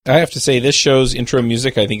I have to say, this show's intro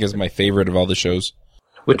music, I think, is my favorite of all the shows.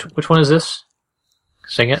 Which one is this?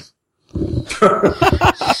 Sing it.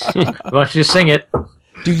 Why don't you just sing it?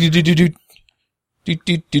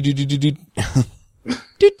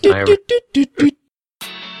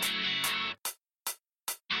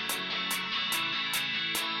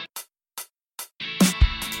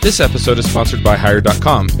 This episode is sponsored by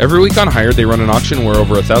Hired.com. Every week on Hired, they run an auction where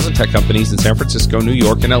over 1,000 tech companies in San Francisco, New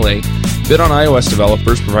York, and LA bid on iOS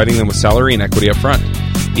developers, providing them with salary and equity up front.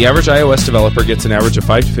 The average iOS developer gets an average of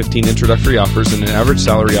 5 to 15 introductory offers and an average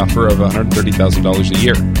salary offer of $130,000 a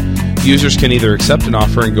year. Users can either accept an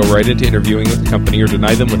offer and go right into interviewing with the company or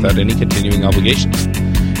deny them without any continuing obligations.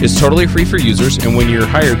 It's totally free for users, and when you're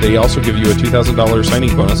hired, they also give you a $2,000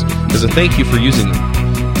 signing bonus as a thank you for using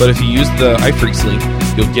them. But if you use the iPhreaks link,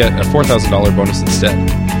 you'll get a $4,000 bonus instead.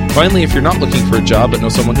 Finally, if you're not looking for a job but know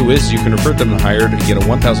someone who is, you can refer them to Hired and get a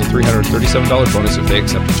 $1,337 bonus if they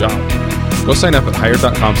accept a job. Go sign up at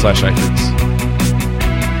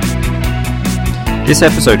hired.com/iPhreaks. This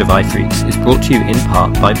episode of iPhreaks is brought to you in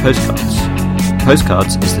part by Postcards.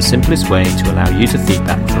 Postcards is the simplest way to allow user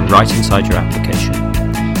feedback from right inside your application.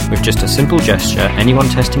 With just a simple gesture, anyone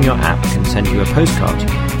testing your app can send you a postcard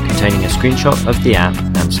containing a screenshot of the app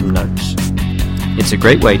and some notes. It's a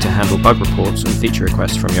great way to handle bug reports and feature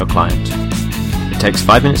requests from your client. It takes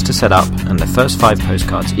 5 minutes to set up, and the first 5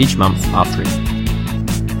 postcards each month are free.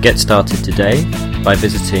 Get started today by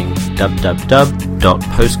visiting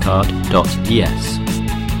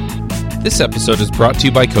www.postcard.es. This episode is brought to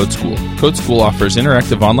you by Code School. Code School offers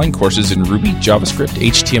interactive online courses in Ruby, JavaScript,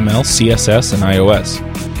 HTML, CSS, and iOS.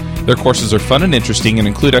 Their courses are fun and interesting and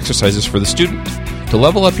include exercises for the student. To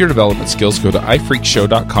level up your development skills, go to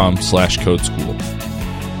iPhreakshow.com/codeschool.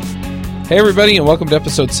 Hey everybody, and welcome to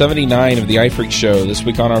episode 79 of the iPhreaks Show. This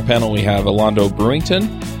week on our panel we have Alondo Brewington.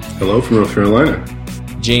 Hello from North Carolina.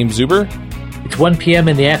 James Zuber. It's 1 p.m.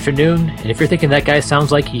 in the afternoon, and if you're thinking that guy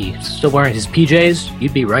sounds like he's still wearing his PJs,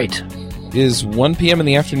 you'd be right. Is 1 p.m. in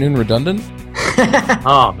the afternoon redundant?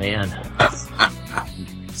 Oh, man.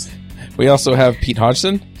 We also have Pete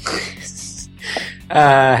Hodgson.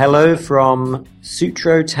 Hello from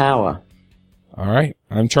Sutro Tower. All right.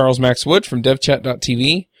 I'm Charles Max Wood from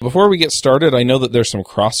devchat.tv. Before we get started, I know that there's some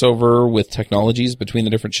crossover with technologies between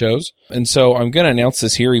the different shows. And so I'm going to announce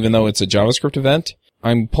this here, even though it's a JavaScript event.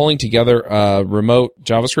 I'm pulling together a remote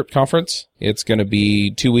JavaScript conference. It's going to be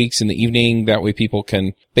 2 weeks in the evening. That way people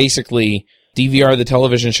can basically DVR the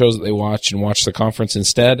television shows that they watch and watch the conference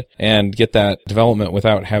instead and get that development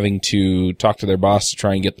without having to talk to their boss to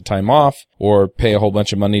try and get the time off or pay a whole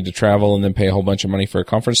bunch of money to travel and then pay a whole bunch of money for a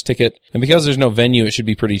conference ticket. And because there's no venue, it should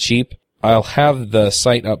be pretty cheap. I'll have the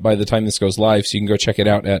site up by the time this goes live, so you can go check it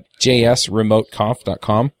out at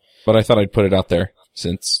jsremoteconf.com. But I thought I'd put it out there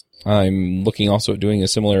since I'm looking also at doing a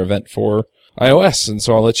similar event for iOS, and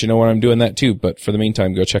so I'll let you know when I'm doing that too. But for the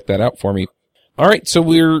meantime, go check that out for me. All right, so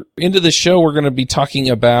we're into the show. We're going to be talking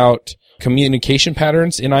about communication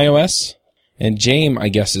patterns in iOS. And James, I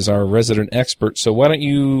guess, is our resident expert. So why don't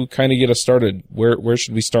you kind of get us started? Where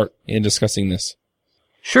should we start in discussing this?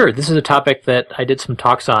 Sure. This is a topic that I did some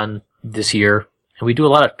talks on this year. And we do a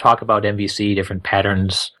lot of talk about MVC, different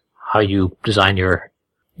patterns, how you design your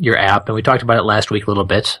app. And we talked about it last week a little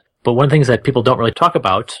bit. But one of the things that people don't really talk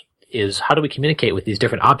about is how do we communicate with these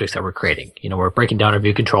different objects that we're creating? You know, we're breaking down our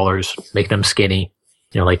view controllers, making them skinny,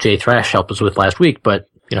 like Jay Thrash helped us with last week. But,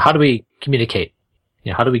 how do we communicate?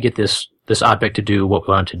 How do we get this object to do what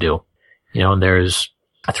we want it to do? And there's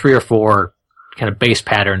 3 or 4 kind of base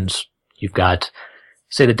patterns. You've got,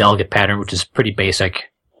 say, the delegate pattern, which is pretty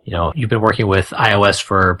basic. You've been working with iOS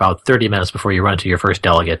for about 30 minutes before you run to your first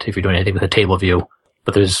delegate, if you're doing anything with a table view.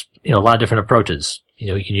 But there's, a lot of different approaches.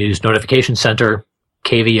 You can use Notification Center.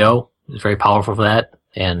 KVO is very powerful for that.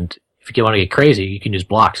 And if you want to get crazy, you can use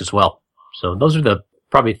blocks as well. So those are the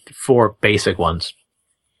probably 4 basic ones.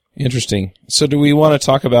 Interesting. So do we want to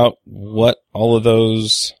talk about what all of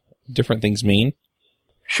those different things mean?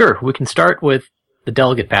 Sure. We can start with the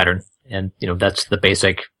delegate pattern. And, that's the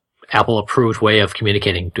basic Apple-approved way of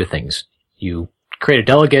communicating to things. You create a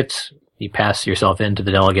delegate, you pass yourself into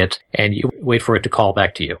the delegate, and you wait for it to call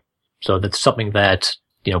back to you. So that's something that,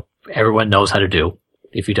 everyone knows how to do.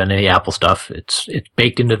 If you've done any Apple stuff, it's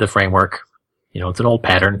baked into the framework. It's an old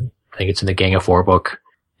pattern. I think it's in the Gang of 4 book.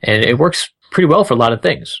 And it works pretty well for a lot of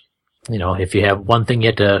things. If you have one thing you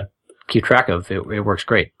have to keep track of, it works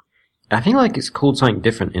great. I think it's called something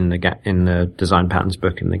different in the Design Patterns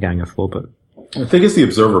book in the Gang of 4 book. I think it's the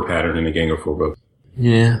Observer pattern in the Gang of 4 book.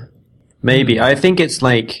 Yeah. Maybe. I think it's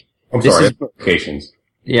notifications.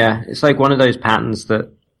 Yeah, it's like one of those patterns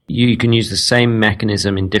that you can use the same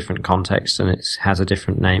mechanism in different contexts and it has a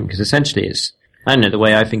different name, because essentially it's, I don't know, the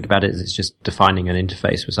way I think about it is it's just defining an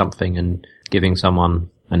interface for something and giving someone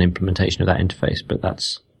an implementation of that interface, but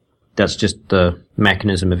that's just the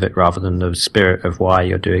mechanism of it rather than the spirit of why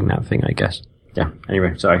you're doing that thing, I guess. Yeah,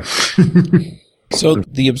 anyway, sorry. So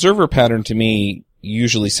the observer pattern to me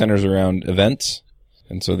usually centers around events.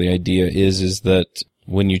 And so the idea is that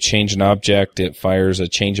when you change an object, it fires a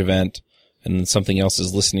change event and then something else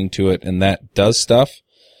is listening to it and that does stuff.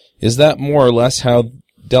 Is that more or less how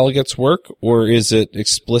delegates work, or is it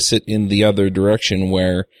explicit in the other direction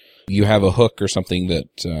where you have a hook or something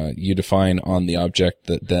that you define on the object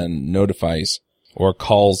that then notifies or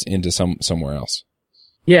calls into somewhere else?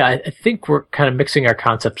 Yeah, I think we're kind of mixing our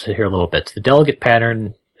concepts here a little bit. The delegate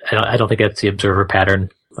pattern, I don't think that's the observer pattern.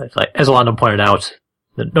 Like, as Alonda pointed out,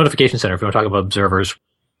 the notification center, if you want to talk about observers,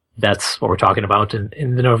 that's what we're talking about.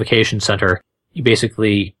 In the notification center, you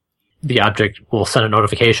basically, the object will send a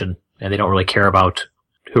notification, and they don't really care about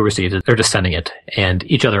who receives it. They're just sending it. And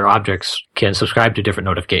each other objects can subscribe to different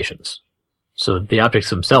notifications. So the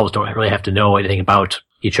objects themselves don't really have to know anything about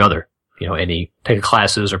each other. Any type of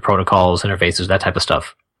classes or protocols, interfaces, that type of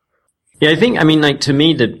stuff. Yeah, I think, to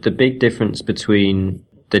me, the big difference between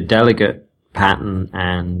the delegate pattern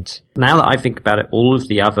and, now that I think about it, all of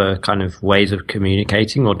the other kind of ways of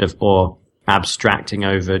communicating or abstracting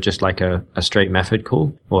over just like a straight method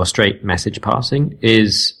call or a straight message passing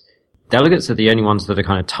is delegates are the only ones that are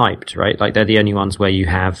kind of typed, right? Like they're the only ones where you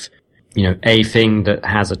have, a thing that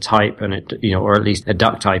has a type and it, or at least a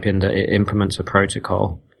duck type in that it implements a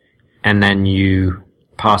protocol. And then you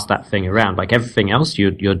pass that thing around. Like everything else,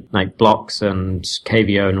 you're like blocks and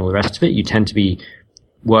KVO and all the rest of it, you tend to be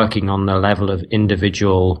working on the level of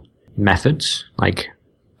individual methods.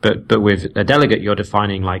 But with a delegate, you're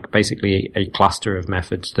defining like basically a cluster of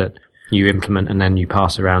methods that you implement and then you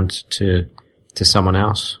pass around to someone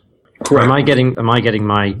else. Correct. Am I getting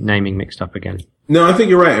my naming mixed up again? No, I think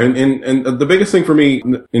you're right. And the biggest thing for me,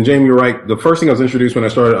 and Jamie, you're right. The first thing I was introduced when I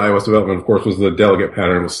started iOS development, of course, was the delegate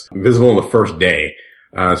pattern. It was visible on the first day.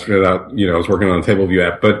 I started out, I was working on a table view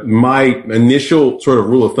app, but my initial sort of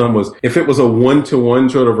rule of thumb was if it was a one-to-one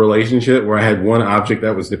sort of relationship where I had one object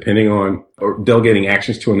that was depending on or delegating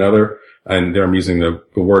actions to another, and there I'm using the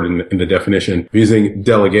word in the definition, using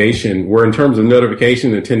delegation, where in terms of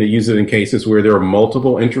notification, I tend to use it in cases where there are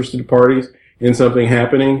multiple interested parties in something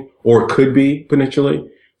happening, or it could be potentially.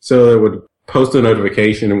 So it would post a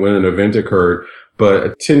notification when an event occurred, but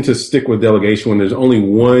I tend to stick with delegation when there's only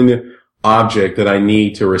one object that I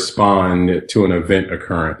need to respond to an event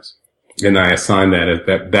occurrence. And I assign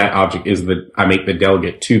that object I make the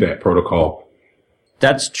delegate to that protocol.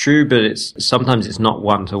 That's true, but sometimes it's not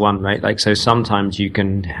one-to-one, right? Like, so sometimes you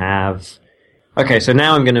can have, okay, so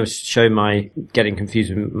now I'm going to show getting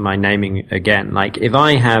confused with my naming again. Like, if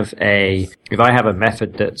I have a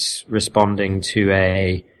method that's responding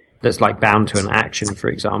to that's like bound to an action, for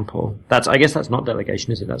example, I guess that's not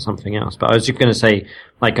delegation, is it? That's something else. But I was just going to say,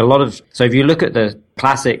 like so if you look at the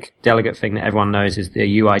classic delegate thing that everyone knows is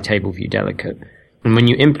the UI table view delegate. And when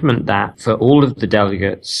you implement that for all of the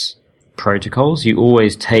delegates protocols, you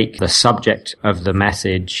always take the subject of the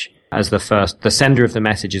message as the sender of the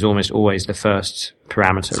message is almost always the first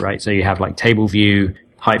parameter, right? So you have like table view,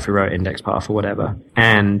 height for row, index path, or whatever.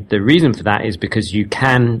 And the reason for that is because you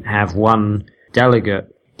can have one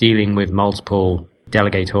delegate dealing with multiple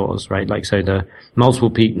delegators, right? Like, so the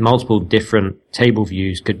multiple different table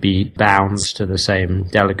views could be bound to the same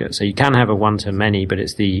delegate. So you can have a one-to-many, but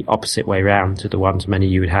it's the opposite way around to the one-to-many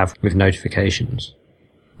you would have with notifications.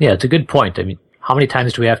 Yeah, it's a good point. I mean, how many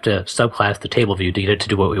times do we have to subclass the table view to get it to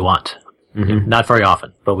do what we want? Mm-hmm. Not very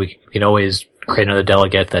often, but we can always create another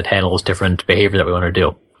delegate that handles different behavior that we want to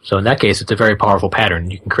do. So in that case, it's a very powerful pattern.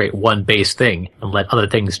 You can create one base thing and let other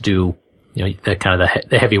things do, the kind of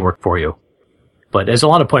the heavy work for you. But as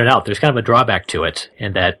Alana pointed out, there's kind of a drawback to it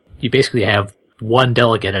in that you basically have one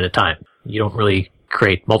delegate at a time. You don't really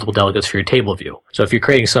create multiple delegates for your table view. So if you're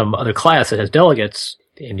creating some other class that has delegates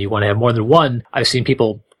and you want to have more than one, I've seen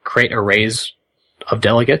people create arrays of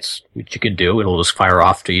delegates, which you can do. It'll just fire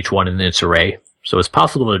off to each one in its array. So it's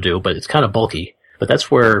possible to do, but it's kind of bulky. But that's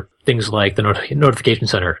where things like the notification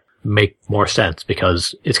center make more sense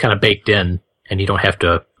because it's kind of baked in and you don't have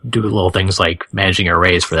to do little things like managing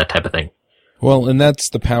arrays for that type of thing. Well, and that's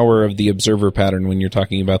the power of the observer pattern when you're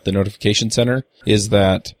talking about the notification center, is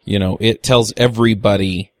that, it tells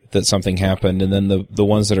everybody that something happened, and then the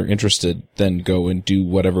ones that are interested then go and do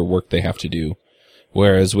whatever work they have to do.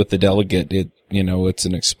 Whereas with the delegate, it's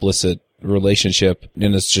an explicit relationship,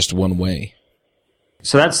 and it's just one way.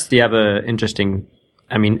 So that's the other interesting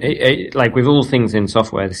I mean, like with all things in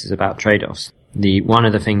software, this is about trade-offs. One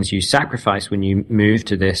of the things you sacrifice when you move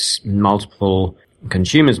to this multiple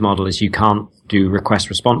consumers model is you can't do request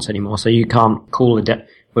response anymore. So you can't call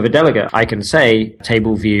with a delegate. I can say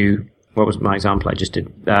table view. What was my example I just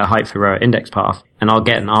did? Height for row index path, and I'll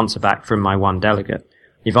get an answer back from my one delegate.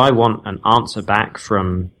 If I want an answer back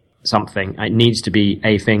from something, it needs to be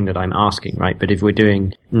a thing that I'm asking, right? But if we're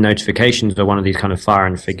doing notifications or one of these kind of fire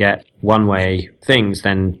and forget one-way things,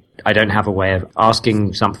 then I don't have a way of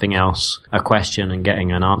asking something else a question and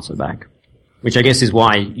getting an answer back. Which I guess is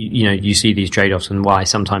why, you see these trade-offs and why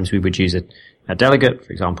sometimes we would use a delegate,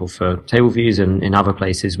 for example, for table views, and in other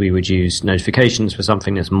places we would use notifications for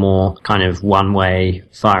something that's more kind of one-way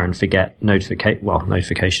fire and forget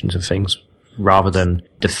notifications of things, rather than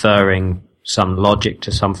deferring some logic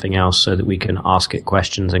to something else so that we can ask it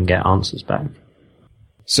questions and get answers back.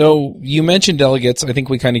 So you mentioned delegates. I think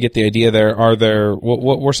we kind of get the idea there.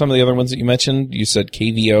 What were some of the other ones that you mentioned? You said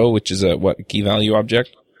KVO, which is a key value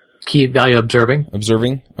object? Key value observing.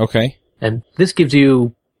 Observing, okay. And this gives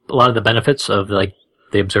you a lot of the benefits of like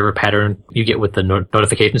the observer pattern you get with the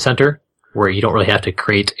notification center, where you don't really have to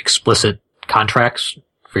create explicit contracts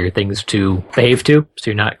for your things to behave to. So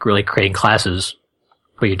you're not really creating classes,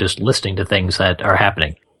 but you're just listening to things that are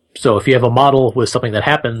happening. So if you have a model with something that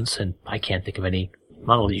happens, and I can't think of any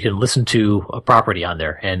model, you can listen to a property on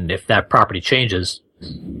there. And if that property changes,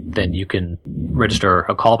 then you can register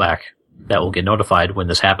a callback that will get notified when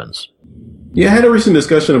this happens. Yeah, I had a recent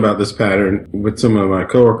discussion about this pattern with some of my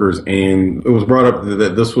coworkers, and it was brought up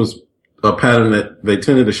that this was a pattern that they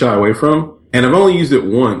tended to shy away from. And I've only used it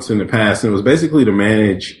once in the past, and it was basically to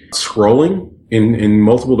manage scrolling in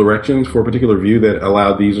multiple directions for a particular view that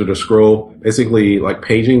allowed the user to scroll, basically like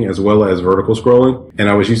paging as well as vertical scrolling. And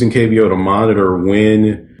I was using KVO to monitor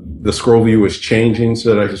when the scroll view was changing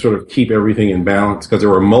so that I could sort of keep everything in balance, because there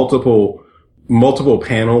were multiple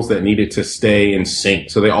panels that needed to stay in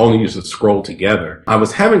sync. So they all needed to scroll together. I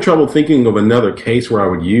was having trouble thinking of another case where I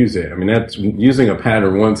would use it. I mean, that's using a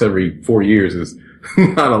pattern once every 4 years is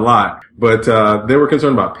not a lot, but they were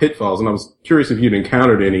concerned about pitfalls, and I was curious if you'd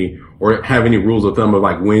encountered any or have any rules of thumb of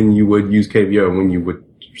like when you would use KVO and when you would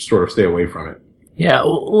sort of stay away from it. Yeah,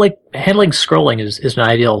 like handling scrolling is an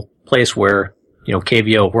ideal place where,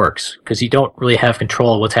 KVO works, because you don't really have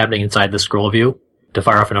control of what's happening inside the scroll view to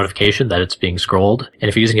fire off a notification that it's being scrolled. And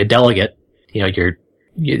if you're using a delegate,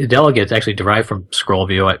 the delegate is actually derived from scroll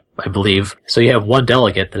view, I believe. So you have one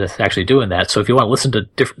delegate that is actually doing that. So if you want to listen to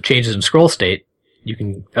different changes in scroll state, you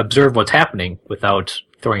can observe what's happening without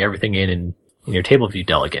throwing everything in your table view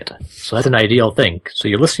delegate. So that's an ideal thing. So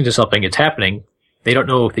you're listening to something, it's happening. They don't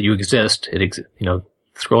know that you exist.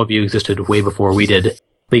 Scroll view existed way before we did.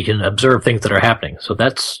 But you can observe things that are happening. So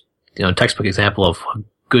that's, a textbook example of a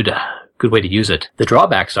good way to use it. The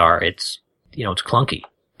drawbacks are it's clunky.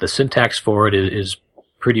 The syntax for it is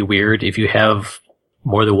pretty weird. If you have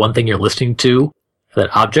more than one thing you're listening to for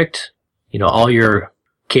that object, all your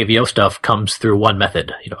KVO stuff comes through one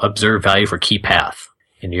method, observe value for key path.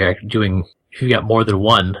 And you're doing, if you've got more than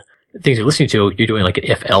one things you're listening to, you're doing like an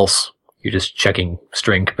if else. You're just checking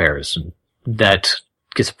string compares, and that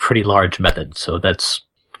gets a pretty large method. So that's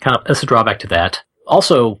a drawback to that.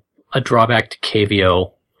 Also, a drawback to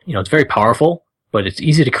KVO, it's very powerful, but it's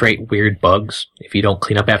easy to create weird bugs if you don't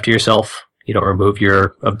clean up after yourself. You don't remove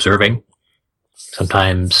your observing.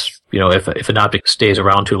 Sometimes, if an object stays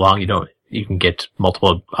around too long, you can get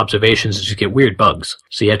multiple observations and just get weird bugs.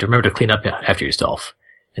 So you have to remember to clean up after yourself.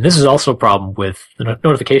 And this is also a problem with the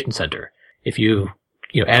notification center. If you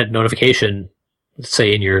add a notification, let's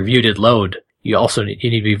say in your view did load, you need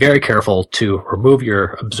to be very careful to remove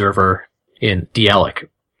your observer in dealloc.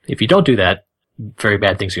 If you don't do that, very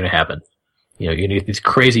bad things are going to happen. You need these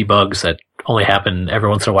crazy bugs that only happen every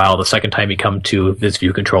once in a while the second time you come to this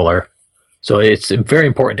view controller. So it's very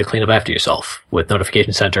important to clean up after yourself with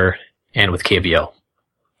Notification Center and with KVO.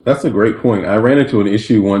 That's a great point. I ran into an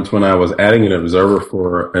issue once when I was adding an observer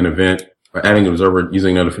for an event, or adding an observer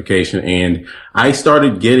using notification, and I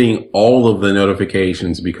started getting all of the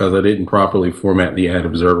notifications because I didn't properly format the add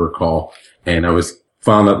observer call. And I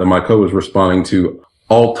found out that my code was responding to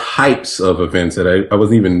all types of events that I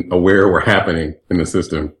wasn't even aware were happening in the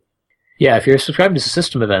system. Yeah, if you're subscribing to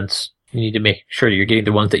system events, you need to make sure that you're getting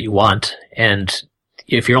the ones that you want. And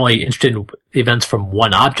if you're only interested in events from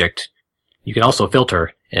one object, you can also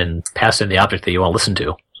filter and pass in the object that you want to listen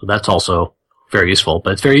to. So that's also very useful.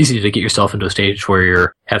 But it's very easy to get yourself into a stage where you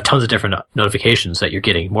have tons of different notifications that you're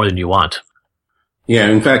getting more than you want. Yeah,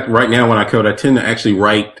 in fact, right now when I code, I tend to actually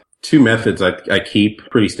write two methods I keep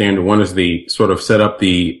pretty standard. One is the sort of set up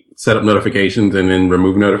the set up notifications and then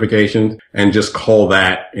remove notifications, and just call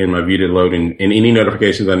that in my view to load. And any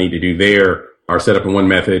notifications I need to do there are set up in one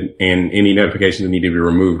method, and any notifications that need to be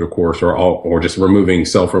removed, of course, or just removing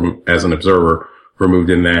self as an observer,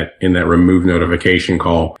 removed in that remove notification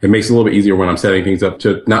call. It makes it a little bit easier when I'm setting things up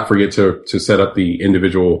to not forget to set up the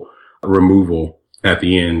individual removal at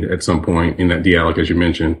the end at some point in that dialog, as you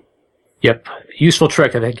mentioned. Yep. Useful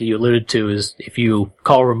trick I think you alluded to is if you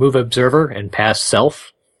call remove observer and pass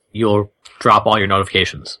self, you'll drop all your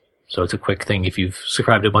notifications. So it's a quick thing. If you've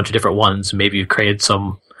subscribed to a bunch of different ones, maybe you've created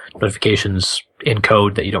some notifications in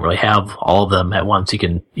code that you don't really have all of them at once. You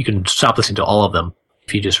can stop listening to all of them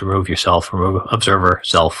if you just remove yourself, remove observer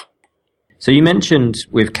self. So you mentioned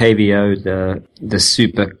with KVO the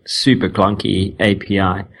super clunky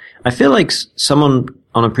API. I feel like someone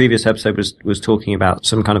on a previous episode was talking about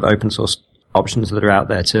some kind of open source options that are out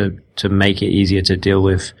there to make it easier to deal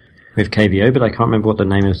with KVO, but I can't remember what the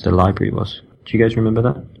name of the library was. Do you guys remember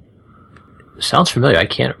that? Sounds familiar. I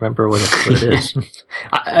can't remember what it is.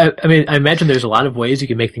 I mean, I imagine there's a lot of ways you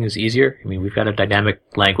can make things easier. I mean, we've got a dynamic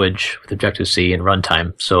language with Objective-C and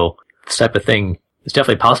runtime, so this type of thing is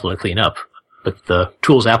definitely possible to clean up, but the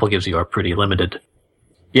tools Apple gives you are pretty limited.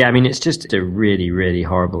 Yeah, I mean, it's just a really, really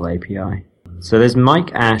horrible API. So there's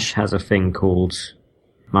Mike Ash has a thing called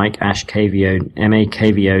Mike Ash KVO,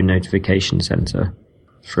 MAKVO Notification Center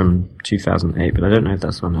from 2008, but I don't know if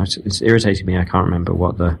that's the one. It's irritating me. I can't remember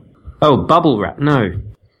what Bubble Wrap. No,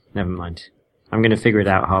 never mind. I'm going to figure it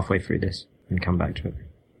out halfway through this and come back to it.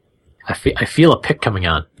 I feel a pick coming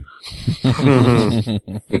on. Maybe.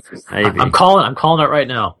 I'm calling it right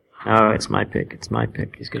now. Oh, it's my pick. It's my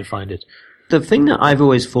pick. He's going to find it. The thing that I've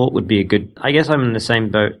always thought would be I guess I'm in the same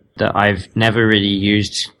boat that I've never really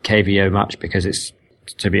used KVO much because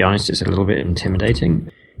to be honest, it's a little bit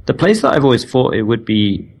intimidating. The place that I've always thought it would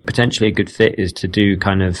be potentially a good fit is to do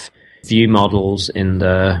kind of view models in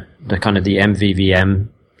the kind of the MVVM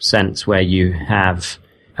sense where you have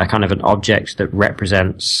a kind of an object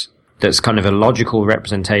that's kind of a logical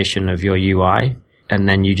representation of your UI, and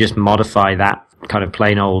then you just modify that kind of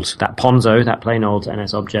plain old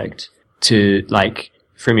NS object to, like,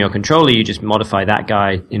 from your controller, you just modify that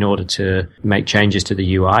guy in order to make changes to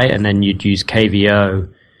the UI, and then you'd use KVO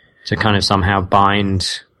to kind of somehow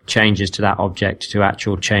bind changes to that object to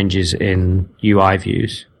actual changes in UI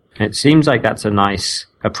views. It seems like that's a nice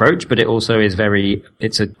approach, but it also is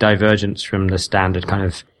it's a divergence from the standard kind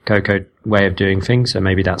of Cocoa way of doing things, so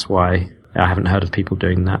maybe that's why I haven't heard of people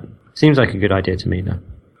doing that. Seems like a good idea to me, though.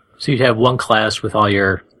 So you'd have one class with all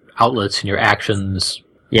your outlets and your actions,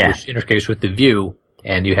 which interface with the view,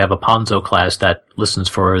 and you have a Ponzo class that listens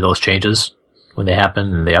for those changes when they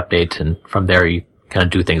happen and they update, and from there you kind of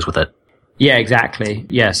do things with it. Yeah, exactly.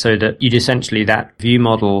 Yeah, so that you'd essentially that view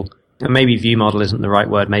model, maybe view model isn't the right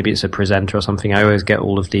word, maybe it's a presenter or something. I always get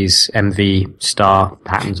all of these MV star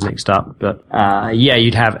patterns mixed up, but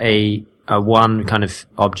you'd have a one kind of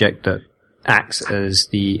object that acts as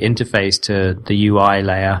the interface to the UI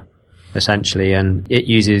layer, essentially, and it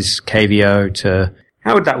uses KVO to...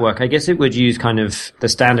 How would that work? I guess it would use kind of the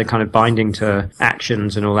standard kind of binding to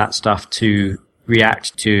actions and all that stuff to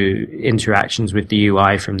react to interactions with the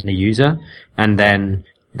UI from the user. And then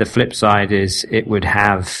the flip side is it would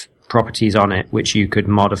have properties on it which you could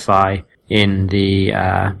modify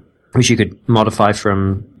which you could modify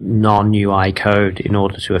from non-UI code in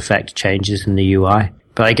order to affect changes in the UI.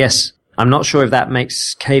 But I guess I'm not sure if that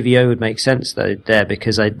makes KVO would make sense there,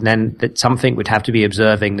 because then that something would have to be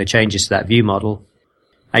observing the changes to that view model.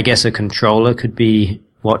 I guess a controller could be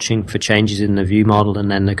watching for changes in the view model, and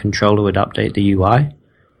then the controller would update the UI.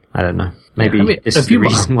 I don't know. Maybe this is the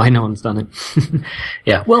reason why no one's done it.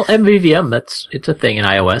 Yeah. Well, MVVM, it's a thing in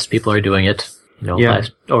iOS. People are doing it.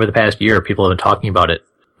 Over the past year, people have been talking about it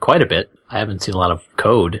quite a bit. I haven't seen a lot of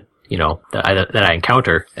code, that I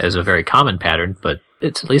encounter as a very common pattern, but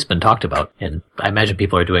it's at least been talked about, and I imagine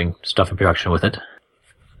people are doing stuff in production with it.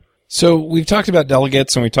 So we've talked about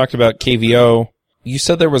delegates and we talked about KVO. You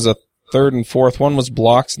said there was a third and fourth. One was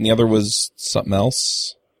blocks and the other was something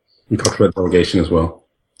else. We talked about delegation as well.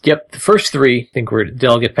 Yep. The first three, I think, were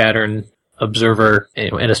delegate pattern, observer,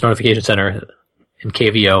 and NS notification center, and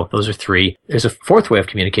KVO. Those are three. There's a fourth way of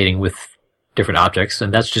communicating with different objects,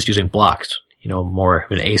 and that's just using blocks, more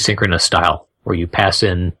of an asynchronous style, where you pass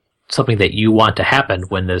in something that you want to happen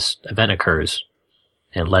when this event occurs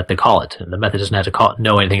and let the call it. And the method doesn't have to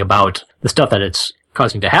know anything about the stuff that it's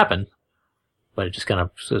causing to happen, but it just kind of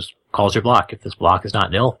says, calls your block. If this block is not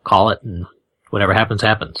nil, call it, and whatever happens,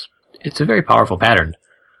 happens. It's a very powerful pattern.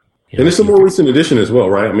 And it's a more recent addition as well,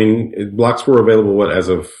 right? I mean, blocks were available, as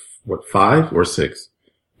of 5 or 6?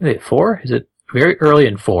 4? Is it very early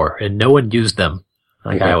in 4, and no one used them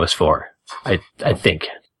like iOS 4. I think.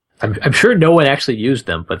 I'm sure no one actually used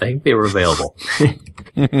them, but I think they were available.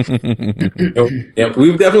 Yeah,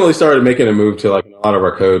 we've definitely started making a move to like a lot of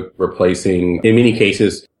our code replacing, in many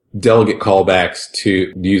cases, delegate callbacks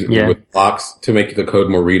to use with blocks to make the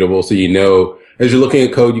code more readable. So as you're looking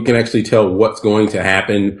at code, you can actually tell what's going to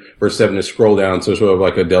happen versus having to scroll down. So sort of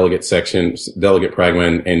like a delegate section, delegate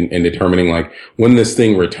pragma, and determining like when this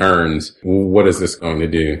thing returns, what is this going to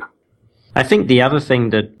do? I think the other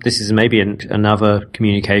thing that this is maybe another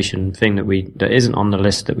communication thing that isn't on the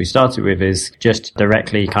list that we started with is just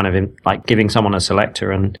directly kind of like giving someone a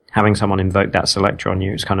selector and having someone invoke that selector on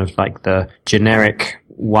you. It's kind of like the generic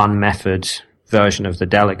one method version of the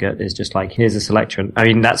delegate is just like, here's a selector. I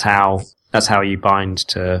mean, that's how you bind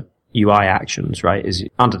to UI actions, right? Is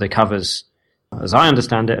under the covers, as I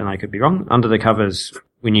understand it, and I could be wrong, under the covers,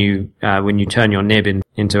 when you turn your nib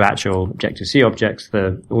into actual Objective-C objects,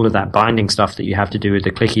 all of that binding stuff that you have to do with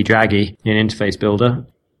the clicky draggy in Interface Builder,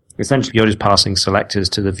 essentially you're just passing selectors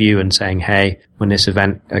to the view and saying, hey, when this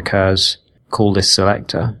event occurs, call this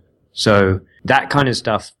selector. So that kind of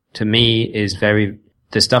stuff to me is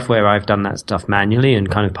the stuff where I've done that stuff manually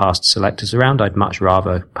and kind of passed selectors around, I'd much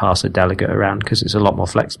rather pass a delegate around because it's a lot more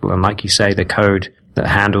flexible. And like you say, the code that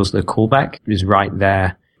handles the callback is right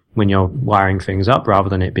there when you're wiring things up rather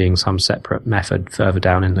than it being some separate method further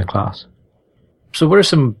down in the class. So what are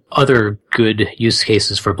some other good use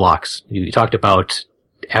cases for blocks? You talked about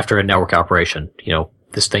after a network operation,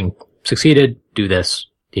 this thing succeeded, do this,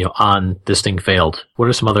 this thing failed. What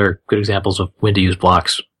are some other good examples of when to use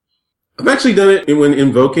blocks? I've actually done it when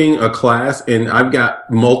invoking a class, and I've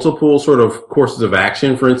got multiple sort of courses of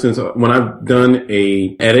action. For instance, when I've done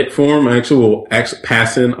a edit form, I actually will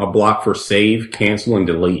pass in a block for save, cancel, and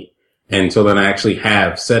delete. And so then I actually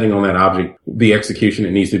have setting on that object the execution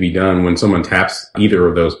that needs to be done when someone taps either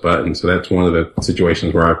of those buttons. So that's one of the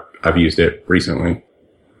situations where I've used it recently.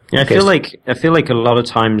 Yeah, I feel like a lot of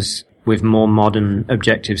times with more modern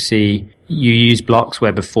Objective-C, you use blocks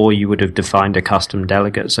where before you would have defined a custom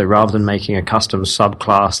delegate. So rather than making a custom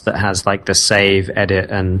subclass that has like the save, edit,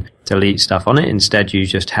 and delete stuff on it, instead you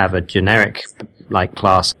just have a generic like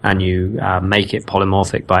class and you make it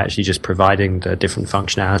polymorphic by actually just providing the different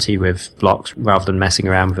functionality with blocks rather than messing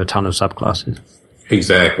around with a ton of subclasses.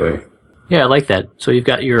 Exactly. Yeah, I like that. So you've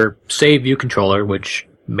got your save view controller, which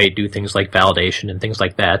may do things like validation and things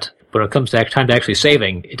like that. But when it comes to time to actually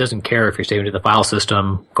saving, it doesn't care if you're saving to the file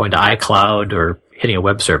system, going to iCloud, or hitting a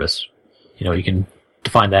web service. You can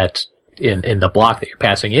define that in the block that you're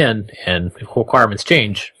passing in, and if requirements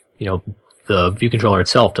change, the view controller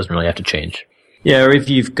itself doesn't really have to change. Yeah, or if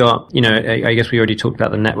you've got, I guess we already talked about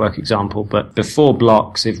the network example, but before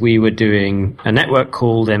blocks, if we were doing a network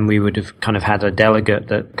call, then we would have kind of had a delegate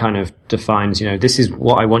that kind of defines, this is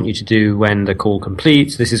what I want you to do when the call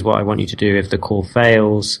completes. This is what I want you to do if the call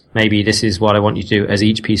fails. Maybe this is what I want you to do as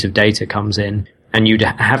each piece of data comes in. And you'd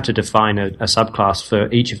have to define a subclass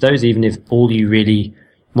for each of those, even if all you really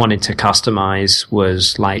wanted to customize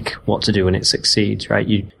was like what to do when it succeeds, right?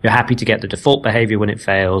 You're happy to get the default behavior when it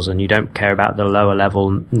fails, and you don't care about the lower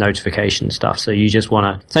level notification stuff. So you just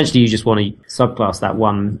want to subclass that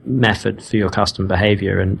one method for your custom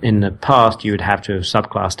behavior. And in the past, you would have to have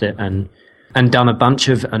subclassed it and done a bunch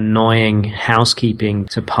of annoying housekeeping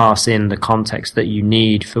to pass in the context that you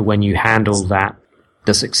need for when you handle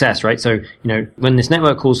the success, right? So, when this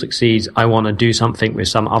network call succeeds, I want to do something with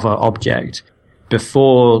some other object.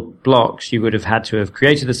 Before blocks, you would have had to have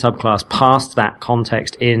created a subclass, passed that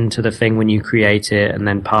context into the thing when you create it, and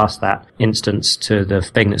then pass that instance to the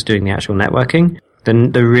thing that's doing the actual networking.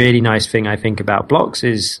 Then the really nice thing I think about blocks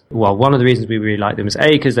is, well, one of the reasons we really like them is A,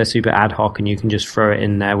 because they're super ad hoc and you can just throw it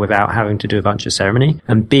in there without having to do a bunch of ceremony.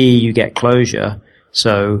 And B, you get closure.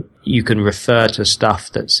 So you can refer to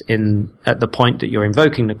stuff that's at the point that you're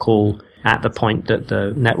invoking the call, at the point that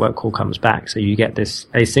the network call comes back. So you get this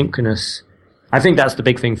asynchronous. I think that's the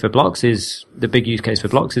big thing for blocks is the big use case for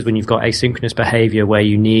blocks is when you've got asynchronous behavior where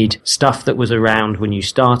you need stuff that was around when you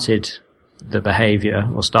started the behavior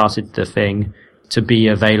or started the thing to be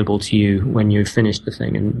available to you when you finished the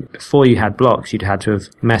thing. And before you had blocks, you'd had to have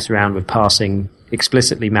messed around with passing,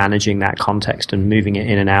 explicitly managing that context and moving it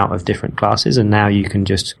in and out of different classes. And now you can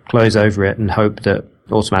just close over it and hope that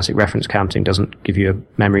automatic reference counting doesn't give you a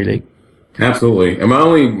memory leak. Absolutely. And my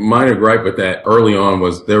only minor gripe with that early on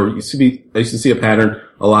was I used to see a pattern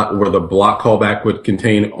a lot where the block callback would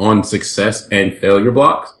contain on success and failure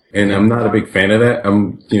blocks. And I'm not a big fan of that.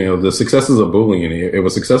 The success is a Boolean. It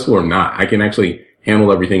was successful or not. I can actually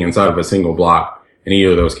handle everything inside of a single block. in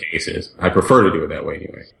either of those cases. I prefer to do it that way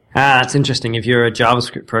anyway. That's interesting. If you're a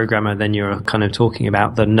JavaScript programmer, then you're kind of talking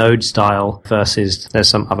about the node style versus there's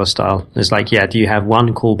some other style. There's like, do you have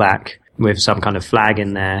one callback with some kind of flag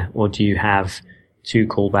in there, or do you have two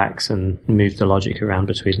callbacks and move the logic around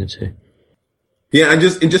between the two? Yeah, and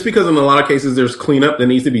just because in a lot of cases there's cleanup that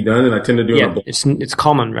needs to be done, and I tend to do it. It's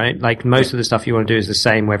common, right? Like most of the stuff you want to do is the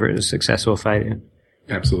same, whether it's a success or failure.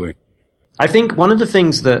 Absolutely. I think one of the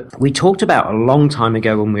things that we talked about a long time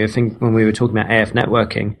ago when we were talking about AF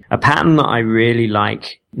networking, a pattern that I really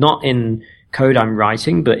like, not in code I'm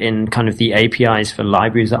writing, but in kind of the APIs for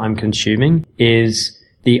libraries that I'm consuming, is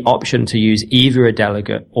the option to use either a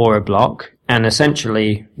delegate or a block. And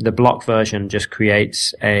essentially, the block version just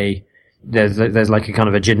creates there's like a kind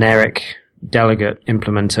of a generic delegate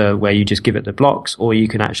implementer where you just give it the blocks, or you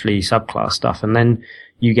can actually subclass stuff. And then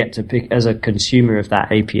you get to pick, as a consumer of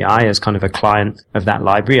that API, as kind of a client of that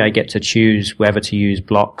library, I get to choose whether to use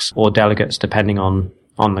blocks or delegates depending on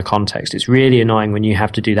the context. It's really annoying when you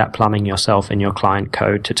have to do that plumbing yourself in your client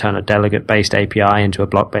code to turn a delegate-based API into a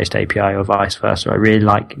block-based API or vice versa. I really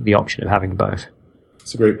like the option of having both.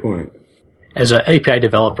 That's a great point. As an API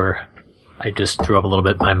developer, I just threw up a little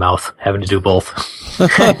bit in my mouth having to do both. But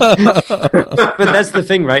that's the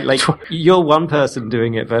thing, right? Like, you're one person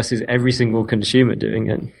doing it versus every single consumer doing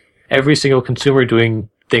it. Every single consumer doing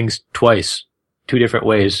things twice, two different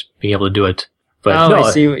ways, being able to do it. But I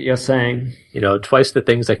see what you're saying. Twice the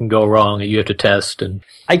things that can go wrong and you have to test. And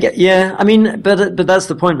I mean, but that's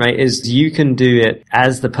the point, right? Is you can do it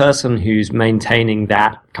as the person who's maintaining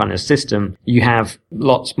that kind of system. You have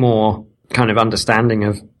lots more kind of understanding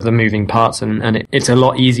of the moving parts, and it's a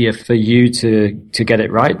lot easier for you to get it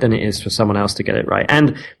right than it is for someone else to get it right.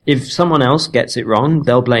 And if someone else gets it wrong,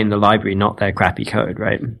 they'll blame the library, not their crappy code,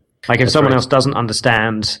 right? Like if someone else doesn't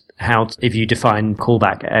understand if you define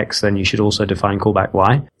callback X, then you should also define callback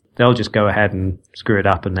Y. They'll just go ahead and screw it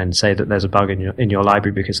up and then say that there's a bug in your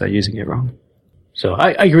library because they're using it wrong. So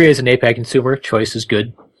I agree, as an API consumer, choice is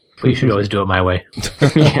good, but you should always do it my way.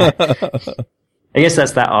 Yeah. I guess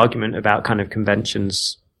that's that argument about kind of convention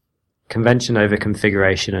over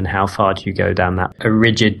configuration, and how far do you go down a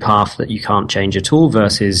rigid path that you can't change at all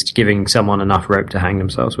versus giving someone enough rope to hang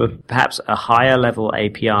themselves with. Perhaps a higher level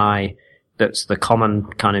API that's the common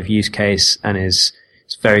kind of use case and it's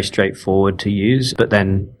very straightforward to use, but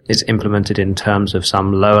then is implemented in terms of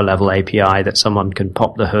some lower level API that someone can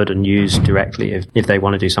pop the hood and use directly if they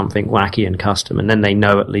want to do something wacky and custom. And then they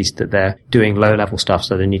know at least that they're doing low level stuff,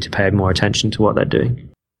 so they need to pay more attention to what they're doing.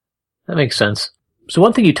 That makes sense. So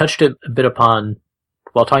one thing you touched a bit upon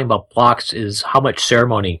while talking about blocks is how much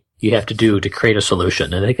ceremony you have to do to create a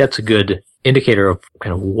solution. And I think that's a good indicator of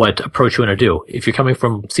kind of what approach you want to do. If you're coming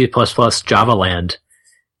from C++, Java land,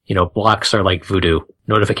 blocks are like voodoo.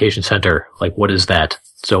 Notification center, like what is that?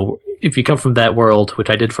 So if you come from that world, which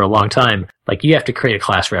I did for a long time, like you have to create a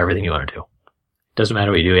class for everything you want to do. Doesn't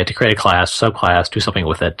matter what you do. You have to create a class, subclass, do something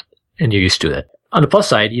with it, and you're used to it. On the plus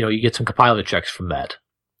side, you get some compiler checks from that.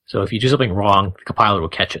 So if you do something wrong, the compiler will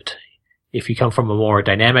catch it. If you come from a more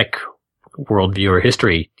dynamic worldview or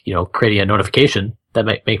history, creating a notification, that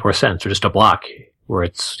might make more sense, or just a block where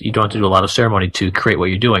you don't have to do a lot of ceremony to create what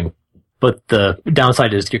you're doing. But the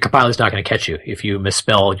downside is your compiler's not going to catch you. If you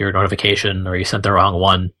misspell your notification or you sent the wrong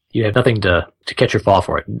one, you have nothing to catch your fall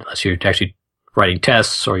for it unless you're actually writing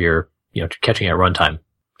tests or you're, catching it at runtime.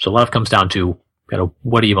 So a lot of it comes down to,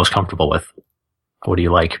 what are you most comfortable with? What do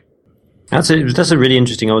you like? That's a really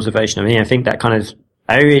interesting observation. I mean, I think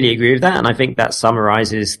I really agree with that, and I think that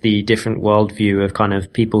summarizes the different worldview of kind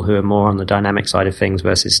of people who are more on the dynamic side of things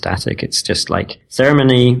versus static. It's just like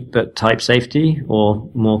ceremony, but type safety or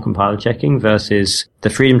more compiler checking versus the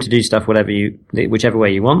freedom to do stuff whichever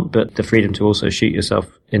way you want, but the freedom to also shoot yourself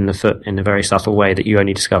in the foot in a very subtle way that you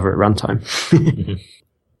only discover at runtime. Mm-hmm.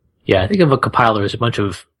 Yeah, I think of a compiler as a bunch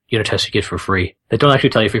of unit tests you get for free. They don't actually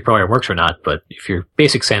tell you if your program works or not, but if your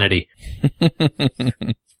basic sanity.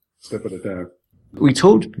 Step at a time. We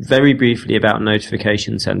talked very briefly about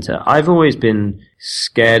Notification Center. I've always been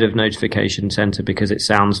scared of Notification Center because it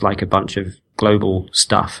sounds like a bunch of global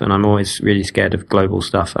stuff, and I'm always really scared of global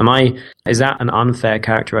stuff. Is that an unfair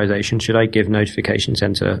characterization? Should I give Notification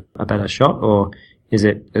Center a better shot, or is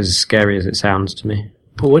it as scary as it sounds to me?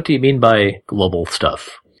 Well, what do you mean by global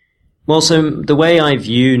stuff? Well, so the way I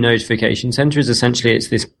view Notification Center is essentially it's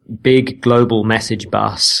this big global message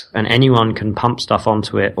bus, and anyone can pump stuff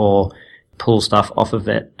onto it or pull stuff off of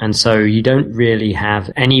it. And so you don't really have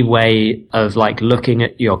any way of looking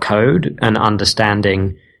at your code and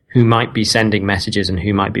understanding who might be sending messages and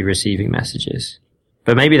who might be receiving messages.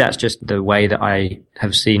 But maybe that's just the way that I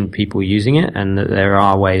have seen people using it, and that there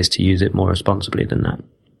are ways to use it more responsibly than that.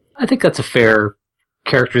 I think that's a fair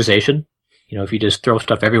characterization. If you just throw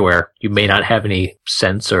stuff everywhere, you may not have any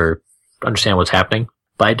sense or understand what's happening.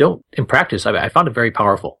 But in practice, I found it very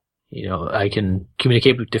powerful. I can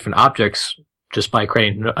communicate with different objects just by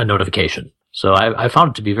creating a notification. So I found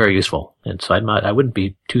it to be very useful. And so I wouldn't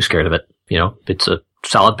be too scared of it. It's a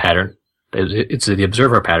solid pattern. It's the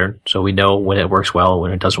observer pattern. So we know when it works well,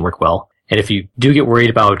 when it doesn't work well. And if you do get worried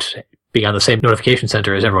about being on the same notification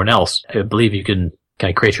center as everyone else, I believe you can kind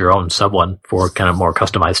of create your own sub one for kind of more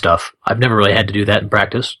customized stuff. I've never really had to do that in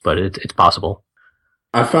practice, but it's possible.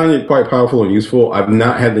 I find it quite powerful and useful. I've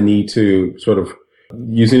not had the need to sort of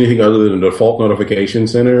use anything other than the default notification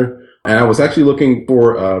center. And I was actually looking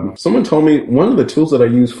for, someone told me one of the tools that I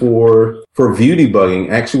use for view debugging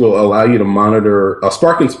actually will allow you to monitor, a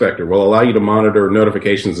Spark Inspector will allow you to monitor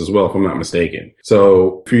notifications as well, if I'm not mistaken.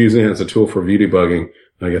 So if you're using it as a tool for view debugging,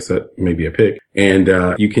 I guess that may be a pick. And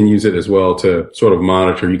you can use it as well to sort of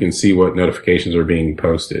monitor. You can see what notifications are being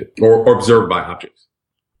posted or observed by objects.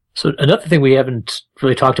 So another thing we haven't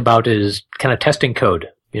really talked about is kind of testing code.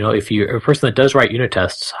 If you're a person that does write unit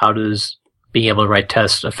tests, how does being able to write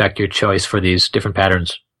tests affect your choice for these different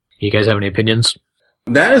patterns? You guys have any opinions?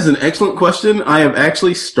 That is an excellent question. I have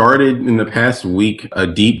actually started in the past week a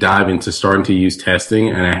deep dive into starting to use testing,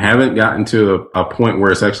 and I haven't gotten to a point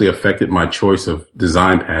where it's actually affected my choice of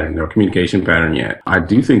design pattern or communication pattern yet. I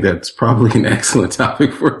do think that's probably an excellent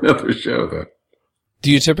topic for another show, though.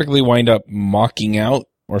 Do you typically wind up mocking out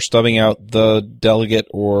or stubbing out the delegate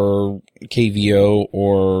or KVO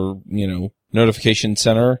or, notification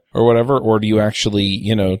center or whatever, or do you actually,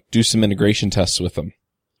 do some integration tests with them?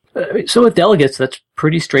 So with delegates, that's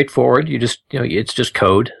pretty straightforward. You just, it's just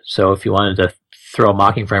code. So if you wanted to throw a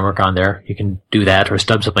mocking framework on there, you can do that or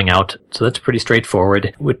stub something out. So that's pretty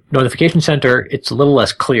straightforward. With notification center, it's a little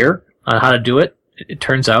less clear on how to do it. It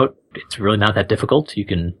turns out it's really not that difficult. You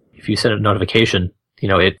can, if you set a notification,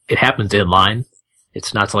 it happens in line.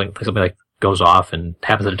 It's not something like goes off and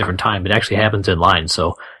happens at a different time. It actually happens in line.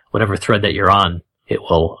 So whatever thread that you're on,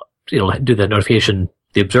 it'll do the notification,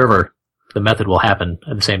 the observer, the method will happen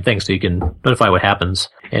at the same thing, so you can notify what happens.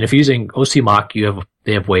 And if you're using OCMock,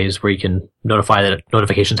 they have ways where you can notify that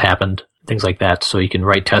notifications happened, things like that, so you can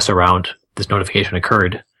write tests around this notification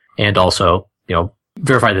occurred, and also,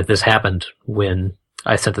 verify that this happened when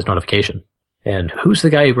I sent this notification. And who's the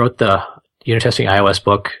guy who wrote the unit testing iOS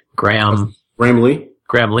book? Graham Lee.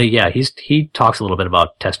 Graham Lee, yeah, he talks a little bit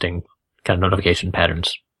about testing kind of notification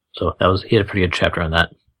patterns. So he had a pretty good chapter on that.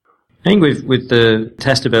 I think with the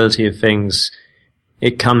testability of things,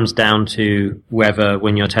 it comes down to whether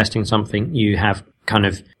when you're testing something, you have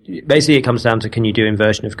basically it comes down to, can you do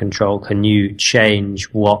inversion of control? Can you change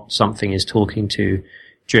what something is talking to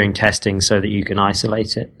during testing so that you can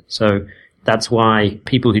isolate it? So that's why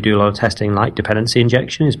people who do a lot of testing like dependency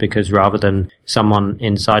injection, is because rather than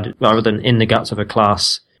in the guts of a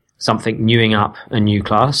class, something newing up a new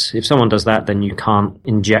class. If someone does that, then you can't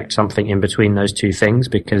inject something in between those two things,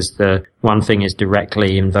 because the one thing is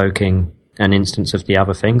directly invoking an instance of the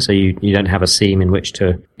other thing. So you don't have a seam in which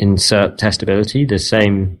to insert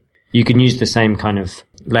testability. You can use the same kind of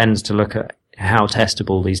lens to look at how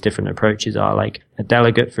testable these different approaches are. Like a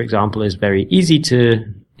delegate, for example, is very easy to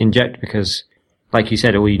inject because, like you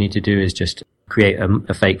said, all you need to do is just create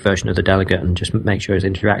a fake version of the delegate and just make sure it's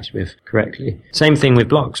interacted with correctly. Same thing with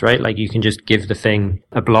blocks, right? Like you can just give the thing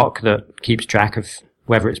a block that keeps track of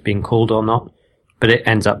whether it's being called or not. But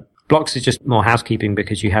blocks is just more housekeeping,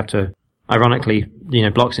 because you have to, ironically,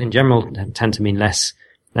 blocks in general tend to mean less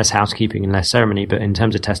housekeeping and less ceremony. But in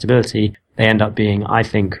terms of testability, they end up being, I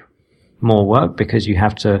think, more work, because you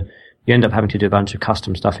end up having to do a bunch of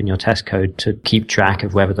custom stuff in your test code to keep track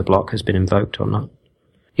of whether the block has been invoked or not.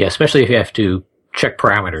 Yeah, especially if you have to check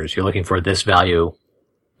parameters. You're looking for this value.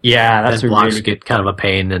 Yeah, that's blocks really get kind of a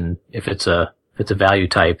pain, and if it's a value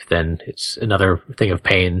type, then it's another thing of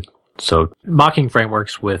pain. So mocking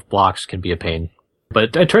frameworks with blocks can be a pain.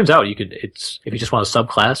 But it turns out if you just want to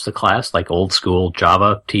subclass the class, like old school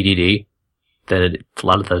Java, TDD, then a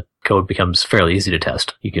lot of the code becomes fairly easy to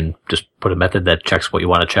test. You can just put a method that checks what you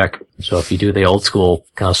want to check. So if you do the old school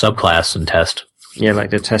kind of subclass and test. Yeah,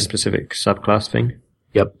 like the test specific subclass thing.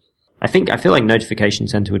 Yep. I feel like notification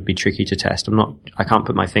center would be tricky to test. I can't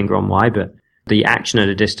put my finger on why, but the action at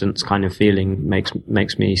a distance kind of feeling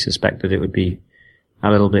makes me suspect that it would be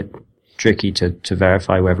a little bit tricky to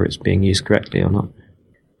verify whether it's being used correctly or not.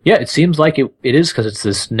 Yeah, it seems like it is, because it's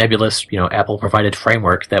this nebulous, Apple provided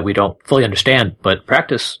framework that we don't fully understand. But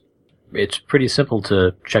practice, it's pretty simple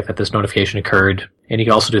to check that this notification occurred And you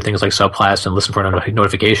can also do things like subclass and listen for a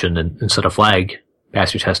notification and set a flag,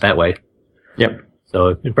 pass your test that way. Yep.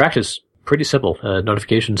 So in practice, pretty simple.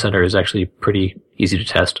 Notification center is actually pretty easy to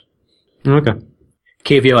test. Okay.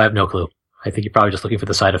 KVO, I have no clue. I think you're probably just looking for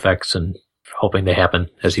the side effects and hoping they happen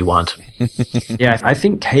as you want. Yeah, I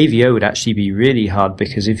think KVO would actually be really hard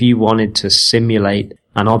because if you wanted to simulate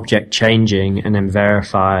an object changing and then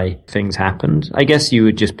verify things happened, I guess you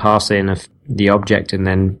would just pass in the object and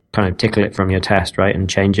then kind of tickle it from your test, right? And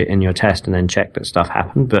change it in your test and then check that stuff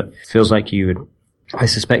happened. But it feels like I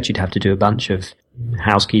suspect you'd have to do a bunch of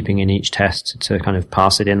housekeeping in each test to kind of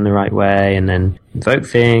pass it in the right way and then invoke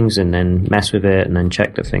things and then mess with it and then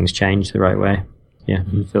check that things change the right way. Yeah,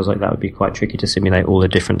 it feels like that would be quite tricky to simulate all the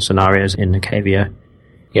different scenarios in the KVO.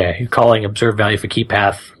 Yeah, you're calling observed value for key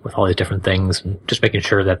path with all these different things and just making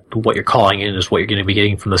sure that what you're calling in is what you're going to be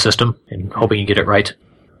getting from the system and hoping you get it right.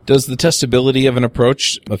 Does the testability of an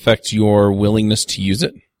approach affect your willingness to use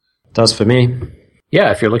it? It does for me.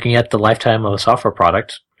 Yeah, if you're looking at the lifetime of a software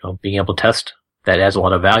product, being able to test, that adds a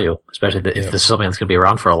lot of value, especially if this is something that's going to be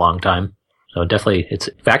around for a long time. So definitely it's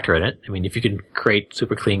a factor in it. I mean, if you can create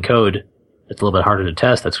super clean code that's a little bit harder to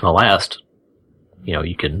test, that's going to last,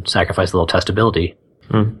 you can sacrifice a little testability.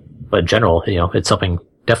 But in general, it's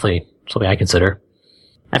definitely something I consider.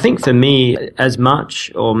 I think for me, as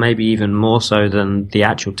much or maybe even more so than the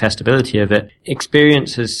actual testability of it,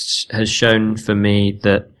 experience has shown for me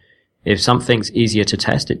that if something's easier to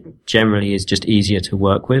test, it generally is just easier to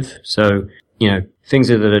work with. So, things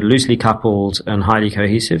that are loosely coupled and highly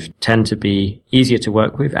cohesive tend to be easier to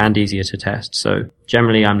work with and easier to test. So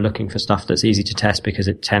generally I'm looking for stuff that's easy to test because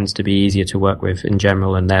it tends to be easier to work with in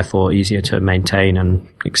general and therefore easier to maintain and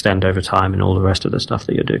extend over time and all the rest of the stuff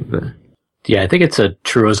that you're doing. But yeah, I think it's a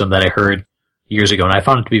truism that I heard years ago and I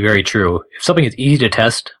found it to be very true. If something is easy to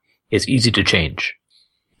test, it's easy to change.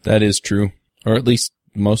 That is true, or at least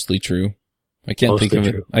mostly true. I can't think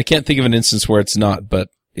of an instance where it's not, but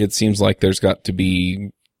it seems like there's got to be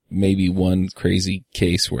maybe one crazy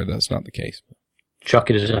case where that's not the case. Chuck,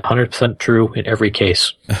 it is 100% true in every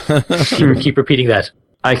case. keep repeating that.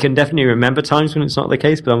 I can definitely remember times when it's not the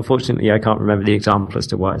case, but unfortunately I can't remember the example as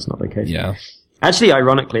to why it's not the case. Yeah. Actually,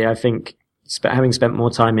 ironically, I think having spent more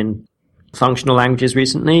time in functional languages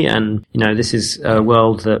recently, and, this is a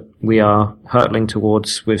world that we are hurtling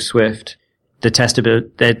towards with Swift, the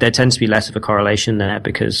testability, there tends to be less of a correlation there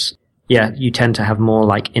because you tend to have more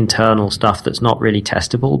like internal stuff that's not really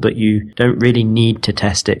testable, but you don't really need to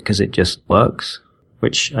test it because it just works,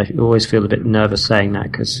 which I always feel a bit nervous saying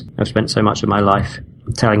that because I've spent so much of my life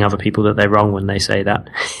telling other people that they're wrong when they say that.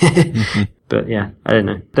 But yeah, I don't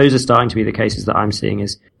know. Those are starting to be the cases that I'm seeing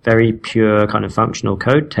is very pure kind of functional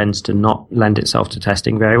code tends to not lend itself to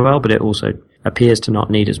testing very well, but it also appears to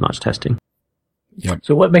not need as much testing. Yep.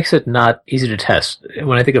 So what makes it not easy to test?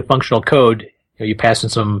 When I think of functional code, you pass in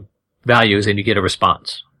some values and you get a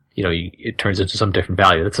response. It turns into some different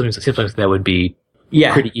value. That's something that would be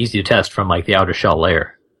pretty easy to test from like the outer shell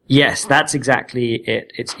layer. Yes, that's exactly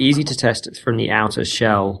it. It's easy to test from the outer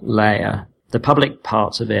shell layer. The public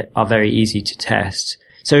parts of it are very easy to test.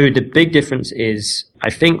 So the big difference is,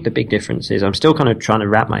 I'm still kind of trying to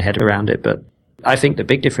wrap my head around it, but I think the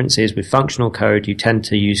big difference is with functional code, you tend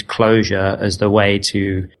to use closure as the way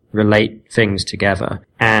to relate things together.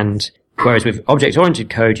 And whereas with object-oriented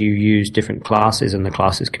code, you use different classes and the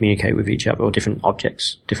classes communicate with each other, or different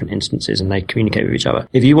objects, different instances, and they communicate with each other.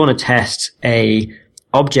 If you want to test an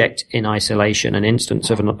instance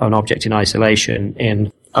of an object in isolation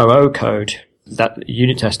in OO code, that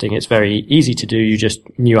unit testing, it's very easy to do. You just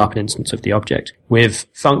new up an instance of the object. With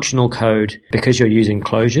functional code, because you're using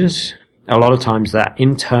closures, a lot of times that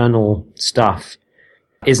internal stuff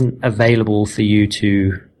isn't available for you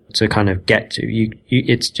to kind of get to.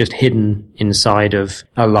 It's just hidden inside of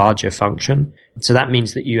a larger function. So that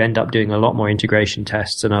means that you end up doing a lot more integration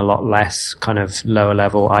tests and a lot less kind of lower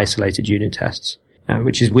level isolated unit tests.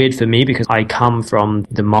 Which is weird for me because I come from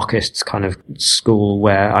the mockists kind of school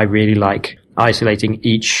where I really like isolating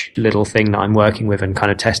each little thing that I'm working with and kind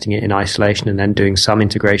of testing it in isolation and then doing some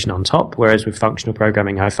integration on top. Whereas with functional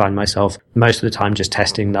programming, I find myself most of the time just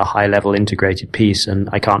testing the high level integrated piece and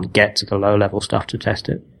I can't get to the low level stuff to test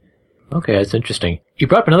it. Okay, that's interesting. You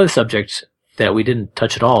brought up another subject that we didn't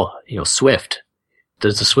touch at all, Swift.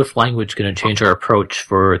 Does the Swift language going to change our approach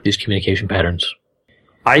for these communication patterns?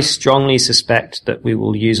 I strongly suspect that we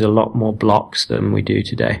will use a lot more blocks than we do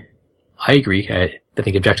today. I agree. I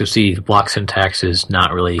think Objective-C block syntax is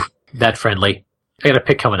not really that friendly. I got a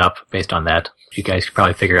pick coming up based on that. You guys can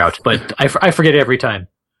probably figure out. But I forget it every time.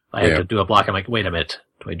 I have to do a block. I'm like, wait a minute.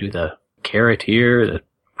 Do I do the caret here, the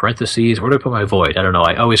parentheses? Where do I put my void? I don't know.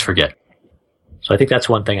 I always forget. So I think that's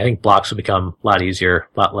one thing. I think blocks will become a lot easier,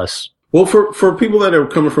 a lot less. Well, for people that are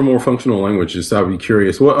coming from more functional languages, I'd be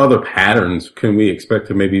curious, what other patterns can we expect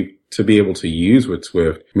to be able to use with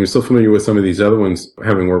Swift? I mean, I'm still familiar with some of these other ones,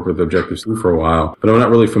 having worked with Objective-C for a while, but I'm not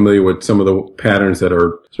really familiar with some of the patterns that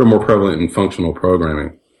are sort of more prevalent in functional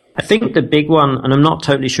programming. I think the big one, and I'm not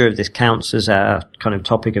totally sure if this counts as a kind of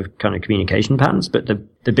topic of kind of communication patterns, but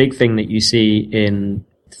the big thing that you see in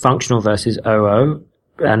functional versus OO,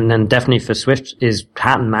 and then definitely for Swift, is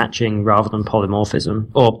pattern matching rather than polymorphism,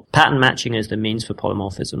 or pattern matching as the means for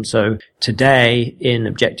polymorphism. So today in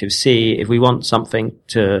Objective-C, if we want something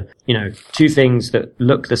to, two things that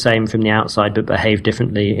look the same from the outside but behave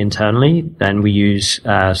differently internally, then we use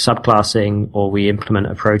subclassing, or we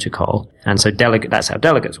implement a protocol. And so that's how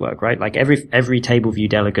delegates work, right? Like every table view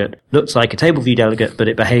delegate looks like a table view delegate, but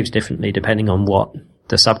it behaves differently depending on what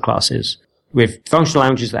the subclass is. With functional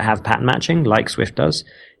languages that have pattern matching, like Swift does,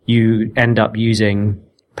 you end up using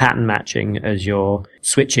pattern matching as your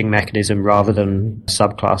switching mechanism rather than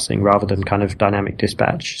subclassing, rather than kind of dynamic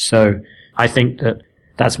dispatch. So I think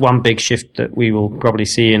that's one big shift that we will probably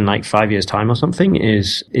see in like 5 years' time or something,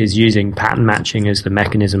 is using pattern matching as the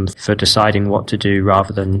mechanism for deciding what to do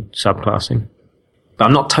rather than subclassing. But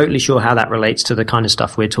I'm not totally sure how that relates to the kind of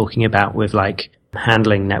stuff we're talking about with like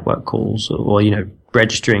handling network calls or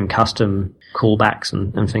registering custom callbacks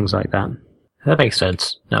and things like that. That makes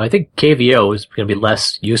sense. Now, I think KVO is going to be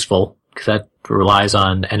less useful because that relies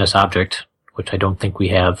on NSObject, which I don't think we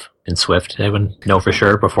have in Swift. Anyone know for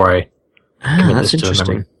sure before I commit that's this to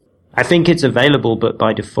interesting. memory? I think it's available, but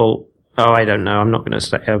by default, I don't know. I'm not going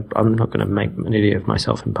to make an idiot of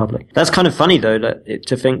myself in public. That's kind of funny though,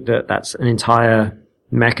 to think that that's an entire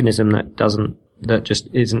mechanism that just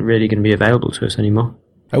isn't really going to be available to us anymore.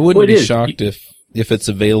 I wouldn't be shocked if it's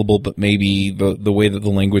available, but maybe the way that the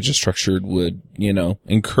language is structured would,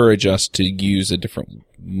 encourage us to use a different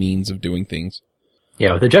means of doing things.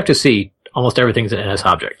 Yeah, with Objective-C, almost everything's an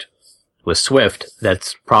NSObject. With Swift,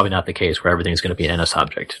 that's probably not the case where everything's going to be an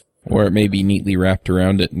NSObject. Or it may be neatly wrapped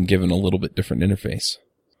around it and given a little bit different interface.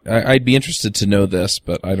 I'd be interested to know this,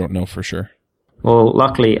 but I don't know for sure. Well,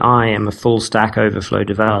 luckily I am a full Stack Overflow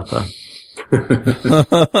developer.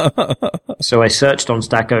 So I searched on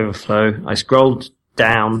Stack Overflow, I scrolled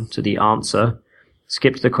down to the answer,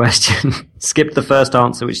 skipped the question, skipped the first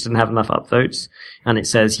answer which didn't have enough upvotes, and it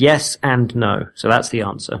says yes and no. So that's the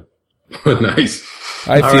answer. Nice.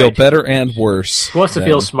 I feel better and worse. Who wants to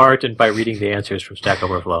feel smart by reading the answers from Stack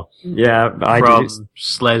Overflow? Yeah, I from do.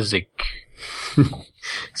 Slezik.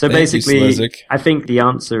 So basically, Slezik. I think the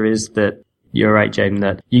answer is that you're right, James,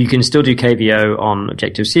 that you can still do KVO on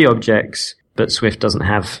Objective-C objects, but Swift doesn't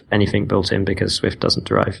have anything built in because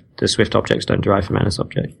the Swift objects don't derive from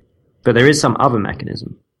NSObject. But there is some other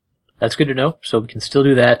mechanism. That's good to know. So we can still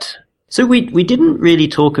do that. So we didn't really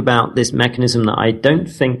talk about this mechanism that I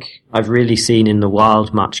don't think I've really seen in the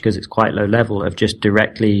wild much because it's quite low level, of just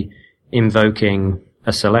directly invoking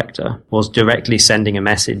a selector, or directly sending a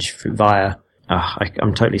message via,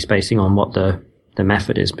 I'm totally spacing on what the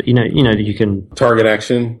method is, but you can Target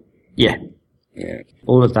action. Yeah.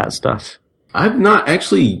 All of that stuff. I've not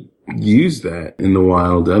actually used that in the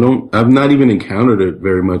wild. I've not even encountered it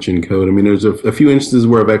very much in code. I mean, there's a few instances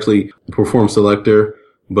where I've actually performed selector,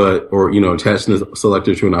 or attached the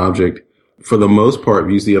selector to an object. For the most part,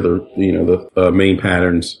 I've used the other, the main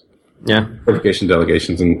patterns. Yeah. Verification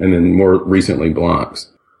delegations and then more recently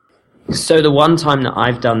blocks. So the one time that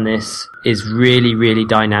I've done this is really, really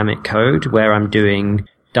dynamic code where I'm doing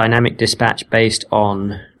dynamic dispatch based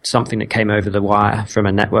on something that came over the wire from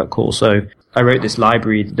a network call. So I wrote this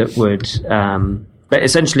library that would, but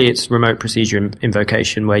essentially it's remote procedure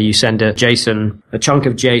invocation where you send a chunk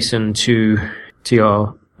of JSON to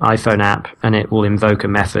your iPhone app, and it will invoke a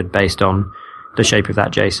method based on the shape of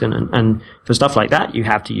that JSON. And for stuff like that, you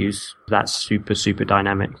have to use that super, super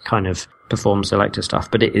dynamic kind of perform selector stuff,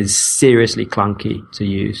 but it is seriously clunky to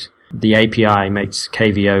use. The API makes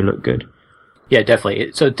KVO look good. Yeah,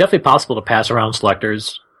 definitely. So it's definitely possible to pass around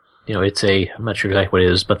selectors. I'm not sure exactly what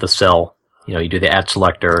it is, but the cell, you do the add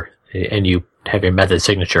selector and you have your method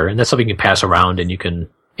signature, and that's something you can pass around and you can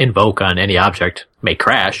invoke on any object. It may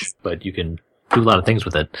crash, but you can do a lot of things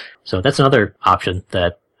with it. So that's another option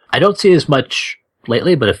that I don't see as much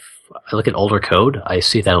lately, but if I look at older code, I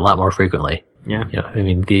see that a lot more frequently. Yeah.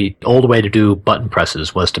 The old way to do button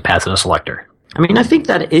presses was to pass in a selector. I think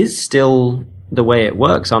that is still the way it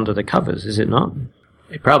works under the covers, is it not?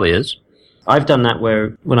 It probably is. I've done that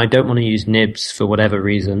where when I don't want to use nibs for whatever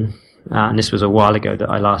reason, and this was a while ago that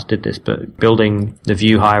I last did this, but building the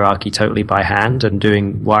view hierarchy totally by hand and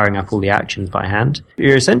wiring up all the actions by hand,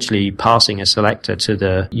 you're essentially passing a selector to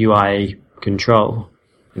the UI control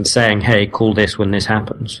and saying, hey, call this when this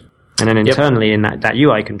happens. And then internally in that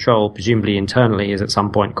UI control, presumably internally, is at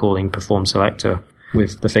some point calling perform selector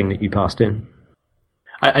with the thing that you passed in.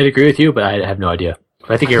 I'd agree with you, but I have no idea.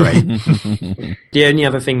 But I think you're right. The only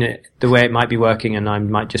other thing that the way it might be working, and I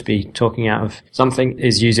might just be talking out of something,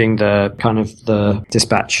 is using the kind of the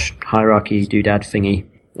dispatch hierarchy doodad thingy,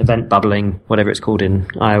 event bubbling, whatever it's called in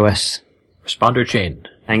iOS. Responder chain.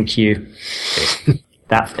 Thank you.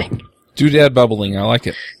 That thing. Doodad bubbling. I like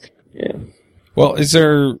it. Yeah. Well, is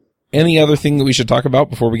there any other thing that we should talk about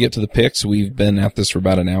before we get to the picks? We've been at this for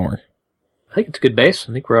about an hour. I think it's a good base.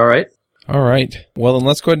 I think we're all right. All right. Well, then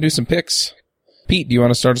let's go ahead and do some picks. Pete, do you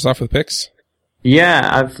want to start us off with picks? Yeah,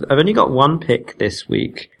 I've only got one pick this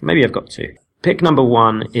week. Maybe I've got two. Pick number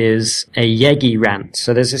one is a Yegi rant.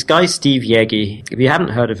 So there's this guy, Steve Yegi. If you haven't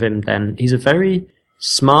heard of him, then he's a very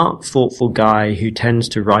smart, thoughtful guy who tends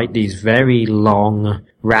to write these very long,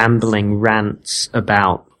 rambling rants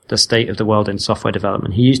about the state of the world in software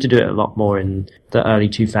development. He used to do it a lot more in the early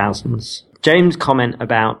 2000s. James' comment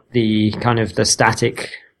about the kind of the static,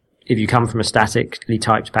 if you come from a statically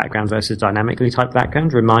typed background versus dynamically typed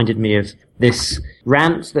background, reminded me of this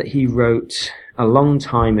rant that he wrote a long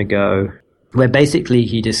time ago, where basically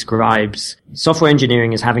he describes software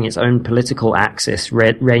engineering as having its own political axis,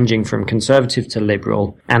 ranging from conservative to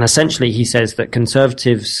liberal. And essentially he says that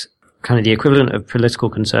conservatives, kind of the equivalent of political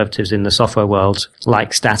conservatives in the software world,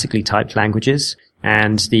 like statically typed languages,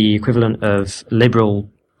 and the equivalent of liberal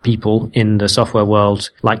people in the software world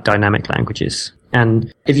like dynamic languages.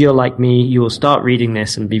 And if you're like me, you will start reading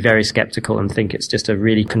this and be very skeptical and think it's just a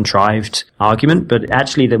really contrived argument. But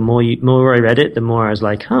actually, the more I read it, the more I was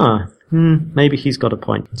like, maybe he's got a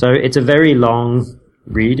point. So it's a very long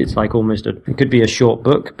read. It's like it could be a short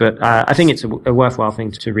book, but I think it's a worthwhile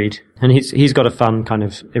thing to read. And he's got a fun kind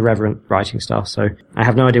of irreverent writing style. So I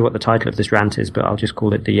have no idea what the title of this rant is, but I'll just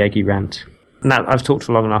call it the Yegi rant. And I've talked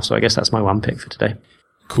for long enough, so I guess that's my one pick for today.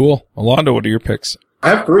 Cool. Alonda, what are your picks? I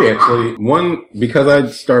have three, actually. One, because I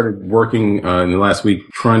started working in the last week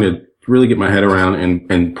trying to really get my head around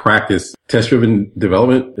and practice test-driven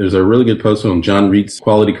development. There's a really good post on John Reed's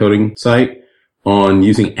quality coding site on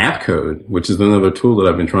using app code, which is another tool that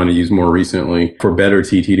I've been trying to use more recently for better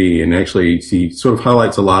TTD. And actually, he sort of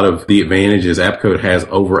highlights a lot of the advantages app code has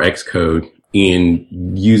over Xcode in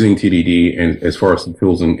using TDD and as far as the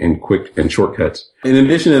tools and quick and shortcuts. In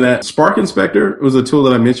addition to that, Spark Inspector was a tool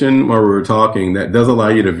that I mentioned while we were talking that does allow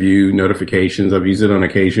you to view notifications. I've used it on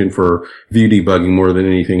occasion for view debugging more than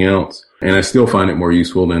anything else. And I still find it more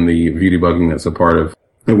useful than the view debugging that's a part of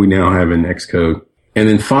that we now have in Xcode. And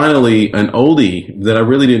then finally, an oldie that I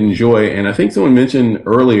really did enjoy. And I think someone mentioned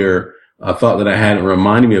earlier a thought that I had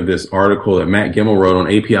reminded me of this article that Matt Gemmell wrote on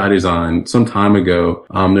API design some time ago.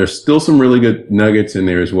 There's still some really good nuggets in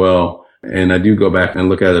there as well. And I do go back and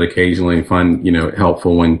look at it occasionally and find, it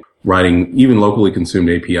helpful when writing even locally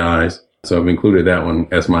consumed APIs. So I've included that one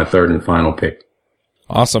as my third and final pick.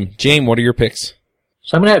 Awesome. James, what are your picks?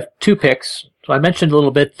 So I'm going to have two picks. So I mentioned a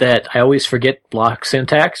little bit that I always forget block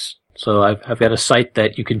syntax. So I've got a site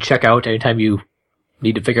that you can check out anytime you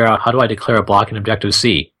need to figure out how do I declare a block in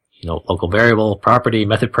Objective-C. Local variable, property,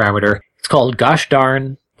 method parameter. It's called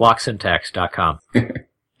goshdarnblocksyntax.com.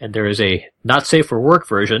 And there is a not safe for work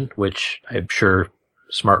version, which I'm sure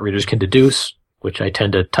smart readers can deduce, which I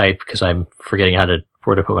tend to type because I'm forgetting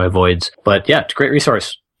where to put my voids. But yeah, it's a great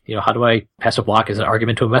resource. How do I pass a block as an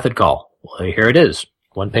argument to a method call? Well, here it is.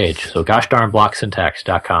 One page. So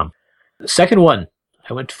goshdarnblocksyntax.com. The second one,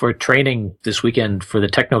 I went for training this weekend for the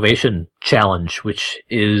Technovation Challenge, which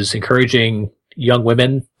is encouraging young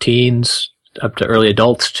women, teens, up to early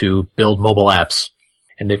adults to build mobile apps.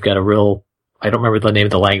 And they've got I don't remember the name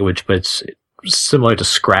of the language, but it's similar to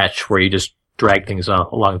Scratch, where you just drag things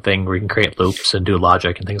along a thing where you can create loops and do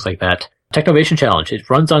logic and things like that. Technovation Challenge. It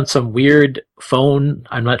runs on some weird phone.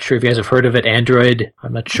 I'm not sure if you guys have heard of it. Android.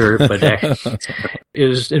 I'm not sure, but it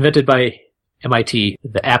was invented by MIT,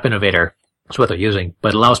 the app innovator. That's what they're using.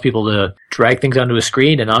 But it allows people to drag things onto a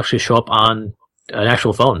screen and actually show up on an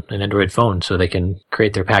actual phone, an Android phone, so they can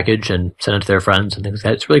create their package and send it to their friends and things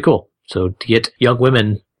like that. It's really cool. So to get young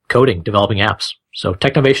women coding, developing apps. So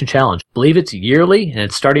Technovation Challenge. I believe it's yearly and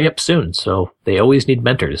it's starting up soon. So they always need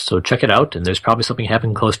mentors. So check it out and there's probably something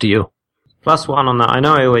happening close to you. +1 on that. I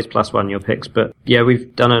know I always +1 your picks, but yeah,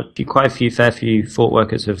 we've done fair few thought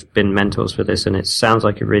workers have been mentors for this, and it sounds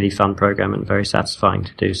like a really fun program and very satisfying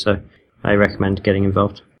to do. So I recommend getting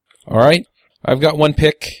involved. All right. I've got one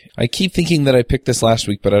pick. I keep thinking that I picked this last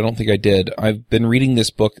week, but I don't think I did. I've been reading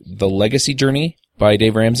this book, The Legacy Journey by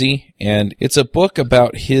Dave Ramsey, and it's a book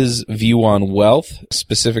about his view on wealth,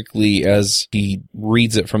 specifically as he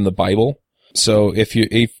reads it from the Bible. So if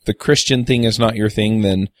the Christian thing is not your thing,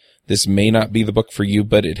 then this may not be the book for you,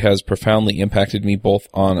 but it has profoundly impacted me both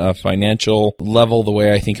on a financial level, the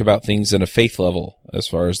way I think about things, and a faith level as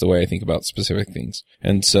far as the way I think about specific things.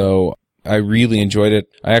 And so I really enjoyed it.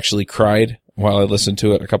 I actually cried while I listened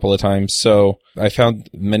to it a couple of times. So I found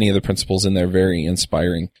many of the principles in there very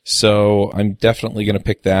inspiring. So I'm definitely going to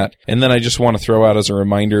pick that. And then I just want to throw out as a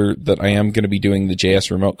reminder that I am going to be doing the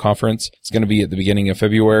JS Remote Conference. It's going to be at the beginning of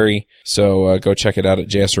February. So go check it out at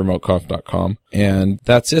jsremoteconf.com. And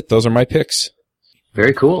that's it. Those are my picks.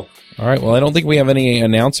 Very cool. All right. Well, I don't think we have any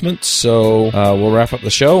announcements. So we'll wrap up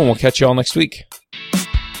the show and we'll catch you all next week.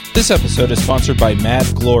 This episode is sponsored by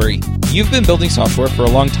Mad Glory. You've been building software for a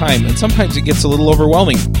long time, and sometimes it gets a little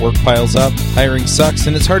overwhelming. Work piles up, hiring sucks,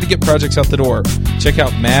 and it's hard to get projects out the door. Check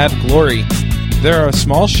out Mad Glory. They're a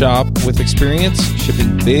small shop with experience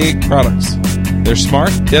shipping big products. They're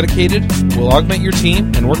smart, dedicated, will augment your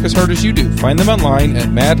team, and work as hard as you do. Find them online at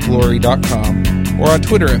madglory.com or on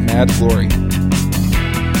Twitter at madglory.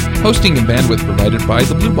 Hosting and bandwidth provided by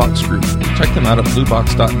the Blue Box Group. Check them out at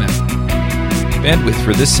bluebox.net. Bandwidth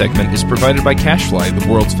for this segment is provided by CacheFly, the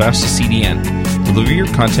world's fastest CDN. Deliver your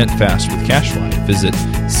content fast with CacheFly. Visit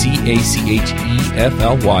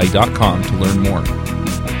CacheFly.com to learn more.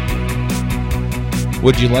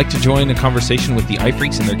 Would you like to join a conversation with the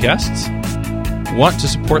iPhreaks and their guests? Want to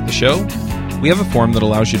support the show? We have a form that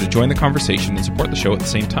allows you to join the conversation and support the show at the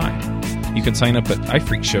same time. You can sign up at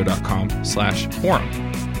iPhreakshow.com/forum.